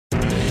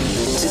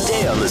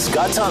Today on The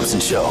Scott Thompson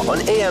Show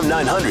on AM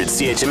 900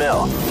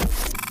 CHML.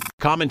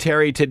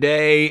 Commentary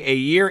today, a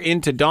year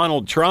into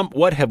Donald Trump.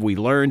 What have we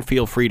learned?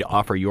 Feel free to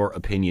offer your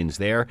opinions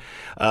there.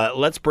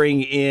 Let's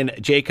bring in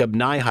Jacob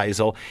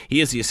Neiheisel. He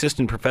is the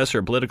Assistant Professor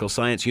of Political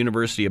Science,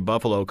 University of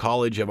Buffalo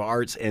College of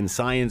Arts and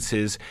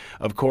Sciences.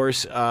 Of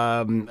course,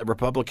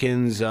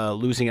 Republicans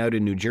losing out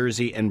in New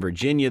Jersey and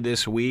Virginia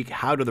this week.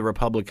 How do the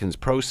Republicans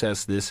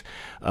process this?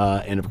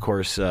 And, of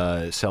course,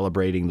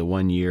 celebrating the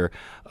 1 year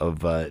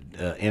of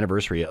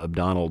anniversary of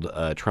Donald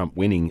Trump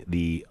winning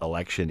the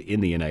election in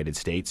the United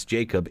States.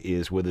 Jacob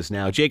is with us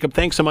now. Jacob,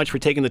 thanks so much for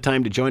taking the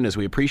time to join us.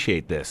 We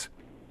appreciate this.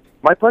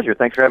 My pleasure.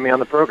 Thanks for having me on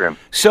the program.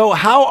 So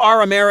how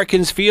are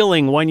Americans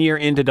feeling 1 year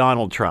into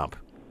Donald Trump?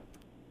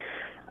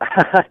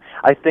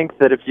 I think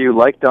that if you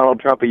liked Donald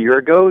Trump a year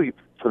ago,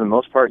 for the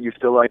most part, you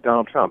still like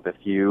Donald Trump. If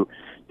you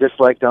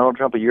disliked Donald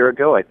Trump a year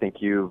ago, I think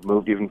you've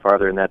moved even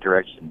farther in that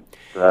direction.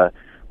 It's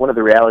one of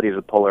the realities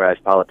of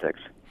polarized politics.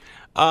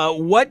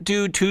 What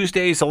do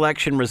Tuesday's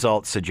election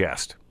results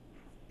suggest?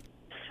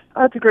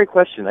 That's a great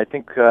question. I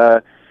think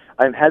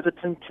I'm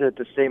hesitant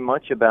to say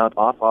much about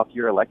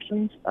off-year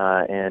elections.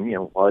 And,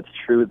 while it's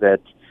true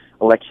that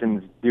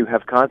elections do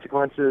have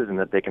consequences and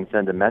that they can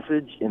send a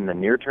message in the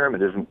near term,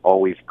 it isn't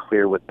always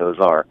clear what those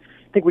are.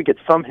 I think we get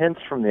some hints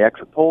from the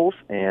exit polls,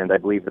 and I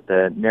believe that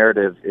the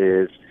narrative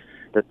is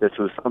that this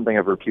was something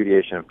of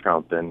repudiation of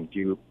Trump. And if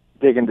you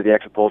dig into the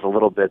exit polls a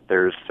little bit,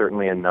 there's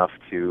certainly enough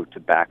to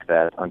back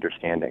that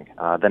understanding.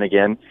 Then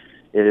again,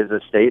 it is a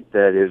state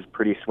that is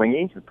pretty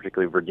swingy,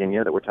 particularly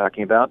Virginia that we're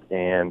talking about,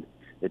 and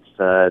it's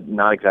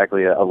not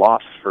exactly a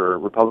loss for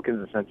Republicans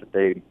in the sense that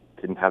they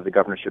didn't have the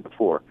governorship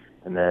before.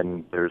 And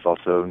then there's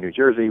also New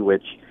Jersey,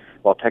 which,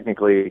 while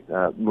technically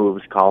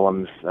moves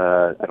columns,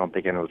 I don't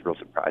think anyone was real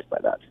surprised by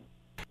that.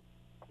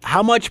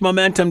 How much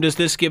momentum does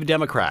this give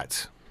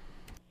Democrats?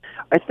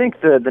 I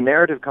think the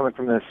narrative coming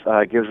from this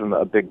gives them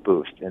a big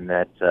boost in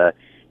that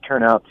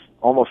turnout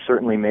almost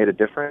certainly made a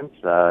difference.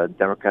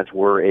 Democrats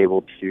were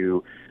able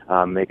to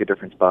make a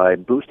difference by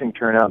boosting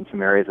turnout in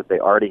some areas that they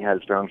already had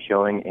a strong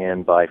showing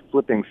and by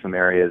flipping some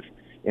areas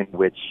in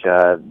which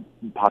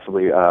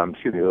possibly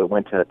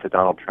went to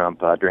Donald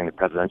Trump during the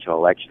presidential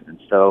election.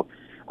 And so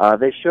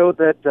they showed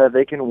that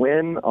they can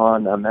win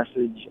on a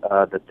message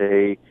that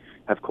they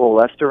have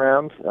coalesced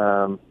around.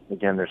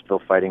 Again, they're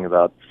still fighting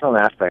about some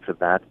aspects of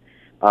that.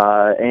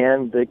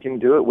 And they can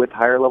do it with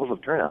higher levels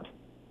of turnout.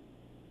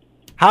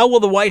 How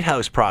will the White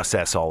House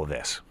process all of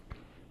this?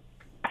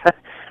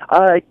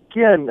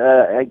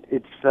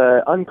 It's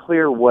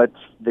unclear what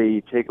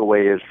the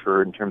takeaway is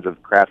in terms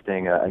of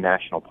crafting a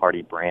national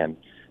party brand.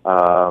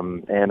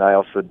 And I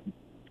also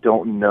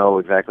don't know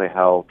exactly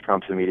how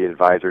Trump's immediate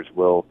advisors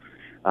will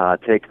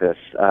take this.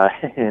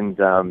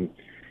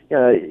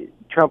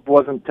 Trump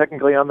wasn't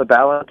technically on the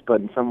ballot,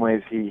 but in some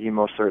ways he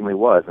most certainly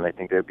was, and I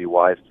think it would be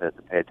wise to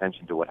pay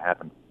attention to what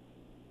happened.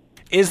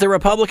 Is the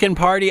Republican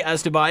Party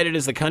as divided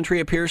as the country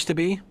appears to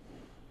be?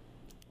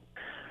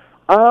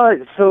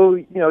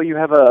 You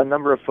have a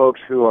number of folks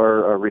who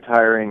are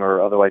retiring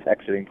or otherwise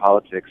exiting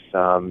politics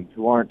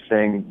who aren't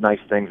saying nice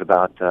things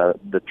about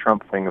the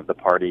Trump wing of the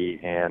party,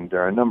 and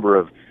there are a number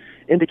of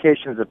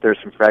indications that there's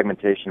some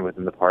fragmentation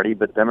within the party,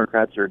 but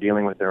Democrats are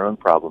dealing with their own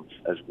problems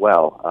as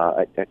well.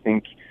 I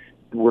think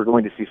we're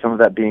going to see some of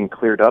that being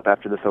cleared up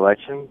after this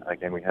election.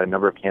 Again, we had a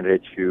number of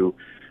candidates who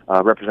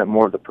represent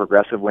more of the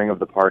progressive wing of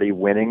the party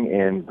winning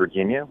in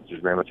Virginia, which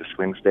is very much a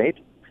swing state.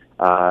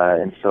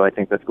 And so I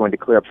think that's going to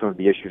clear up some of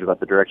the issues about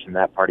the direction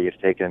that party has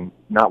taken,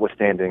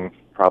 notwithstanding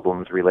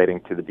problems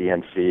relating to the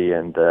DNC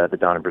and the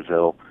Donna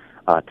Brazile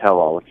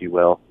tell-all, if you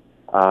will.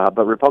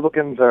 But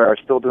Republicans are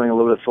still doing a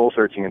little bit of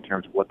soul-searching in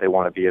terms of what they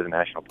want to be as a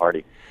national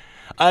party.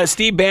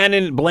 Steve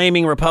Bannon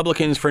blaming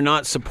Republicans for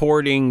not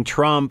supporting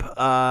Trump.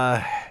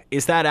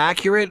 Is that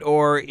accurate,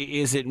 or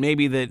is it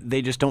maybe that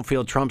they just don't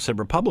feel Trump's a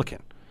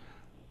Republican?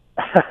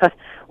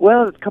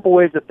 Well, there's a couple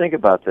ways to think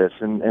about this,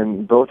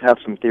 and both have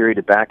some theory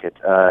to back it.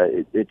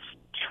 It's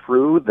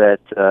true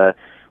that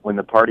when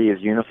the party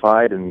is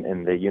unified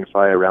and they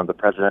unify around the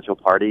presidential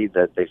party,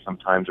 that they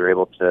sometimes are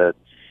able to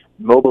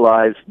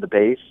mobilize the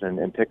base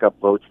and pick up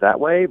votes that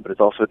way, but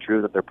it's also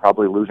true that they're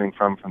probably losing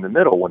from the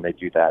middle when they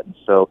do that. And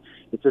so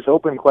it's this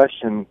open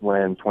question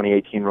when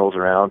 2018 rolls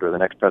around or the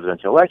next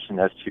presidential election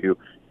as to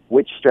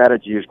which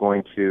strategy is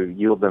going to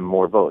yield them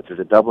more votes. Is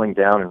it doubling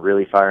down and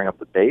really firing up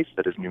the base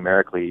that is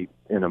numerically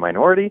in a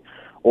minority,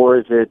 or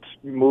is it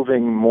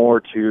moving more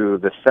to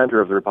the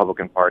center of the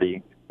Republican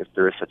Party, if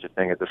there is such a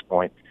thing at this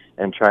point,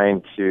 and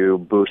trying to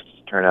boost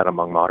turnout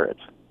among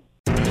moderates?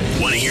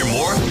 Want to hear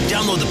more?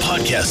 Download the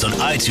podcast on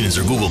iTunes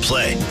or Google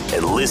Play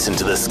and listen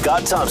to The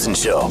Scott Thompson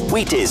Show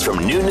weekdays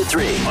from noon to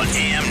 3 on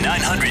AM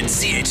 900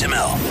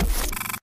 CHML.